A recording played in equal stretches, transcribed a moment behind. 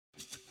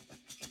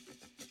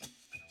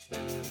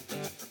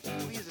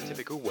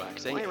work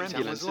saying why are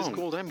ambulances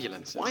called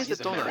ambulances? Why is the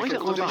dollar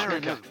called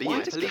America?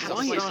 Why does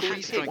police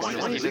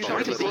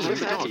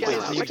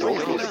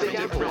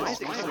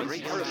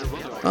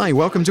Hi,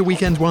 welcome to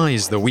Weekend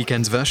Wise, the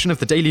weekend's version of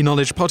the daily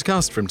knowledge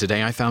podcast from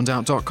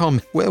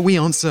todayifoundout.com, where we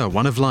answer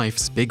one of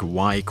life's big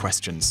why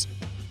questions.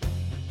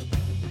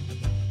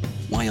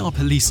 Why are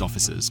police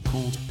officers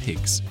called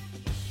pigs?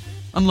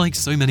 Unlike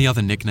so many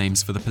other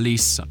nicknames for the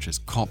police, such as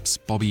cops,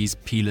 bobbies,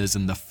 peelers,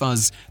 and the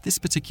fuzz, this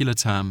particular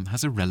term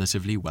has a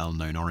relatively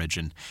well-known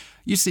origin.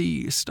 You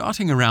see,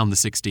 starting around the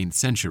 16th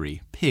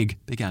century, pig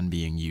began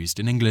being used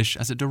in English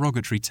as a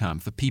derogatory term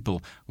for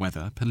people,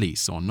 whether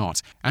police or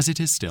not, as it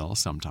is still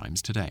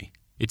sometimes today.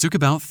 It took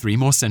about 3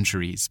 more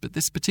centuries, but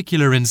this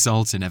particular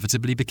insult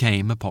inevitably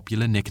became a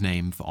popular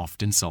nickname for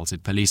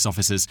oft-insulted police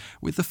officers,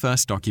 with the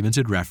first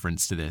documented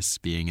reference to this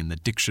being in the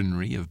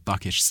Dictionary of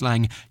Buckish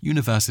Slang,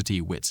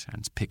 University Wit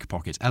and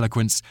Pickpocket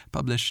Eloquence,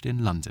 published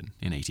in London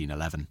in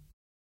 1811.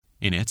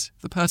 In it,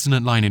 the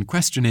pertinent line in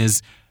question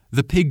is,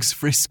 "The pigs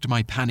frisked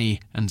my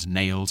panny and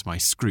nailed my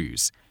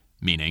screws,"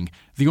 meaning,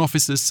 the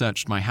officers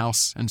searched my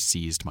house and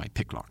seized my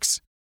picklocks.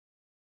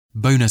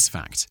 Bonus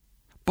fact.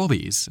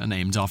 Bobbies are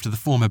named after the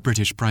former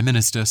British Prime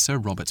Minister Sir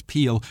Robert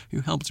Peel,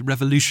 who helped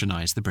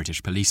revolutionise the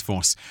British police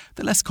force.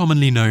 The less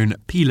commonly known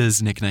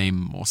Peeler's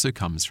nickname also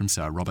comes from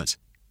Sir Robert.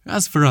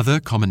 As for other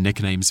common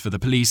nicknames for the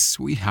police,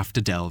 we have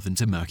to delve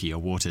into murkier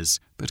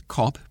waters. But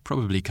cop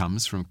probably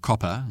comes from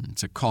copper and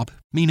to cop,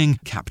 meaning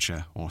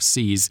capture or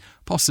seize,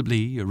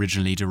 possibly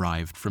originally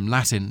derived from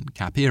Latin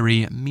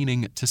capere,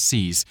 meaning to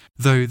seize,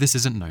 though this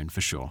isn't known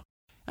for sure.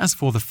 As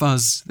for the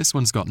fuzz, this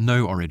one's got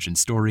no origin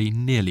story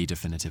nearly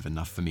definitive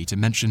enough for me to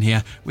mention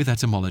here, with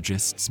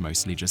etymologists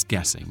mostly just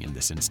guessing in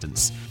this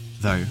instance.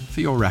 Though,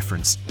 for your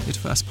reference, it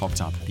first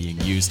popped up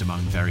being used among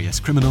various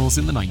criminals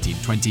in the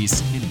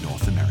 1920s in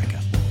North America.